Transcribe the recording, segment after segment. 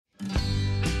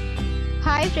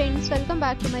Hi friends, welcome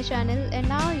back to my channel, and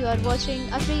now you are watching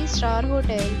a 3-star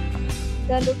hotel.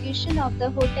 The location of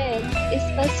the hotel is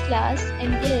first class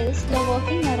and guests love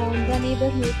walking around the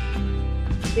neighborhood.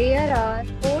 There are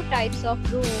 4 types of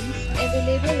rooms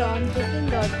available on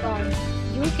booking.com.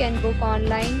 You can book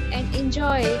online and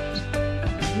enjoy it.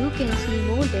 You can see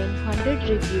more than 100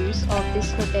 reviews of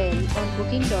this hotel on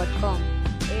booking.com.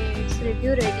 Its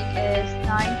review rating is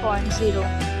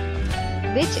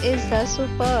 9.0, which is the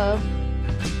superb.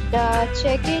 The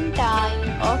check-in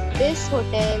time of this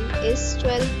hotel is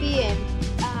 12 p.m.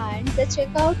 and the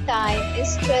checkout time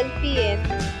is 12 p.m.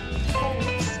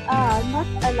 Pets are not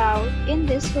allowed in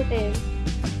this hotel.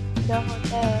 The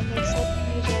hotel accepts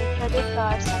major credit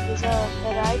cards and reserves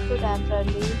the right to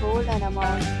temporarily hold an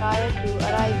amount prior to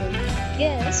arrival.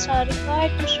 Guests are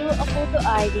required to show a photo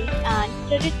ID and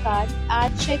credit card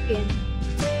at check-in.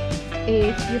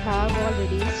 If you have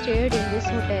already stayed in this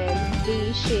hotel,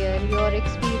 please share your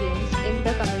experience in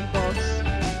the comment box.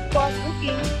 For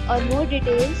booking or more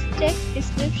details, check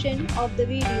description of the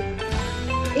video.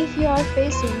 If you are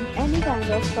facing any kind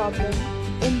of problem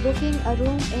in booking a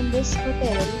room in this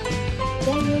hotel,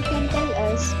 then you can tell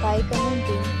us by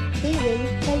commenting. We will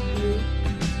help you.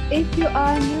 If you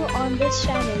are new on this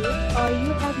channel or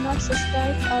you have not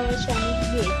subscribed our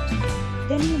channel yet,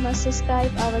 then you must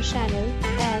subscribe our channel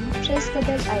and press the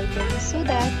bell icon so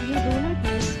that you do not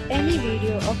miss any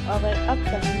video of our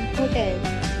upcoming hotel.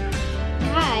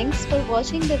 Thanks for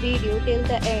watching the video till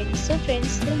the end. So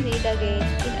friends, we'll meet again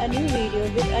in a new video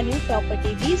with a new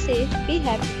property. Be safe, be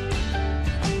happy.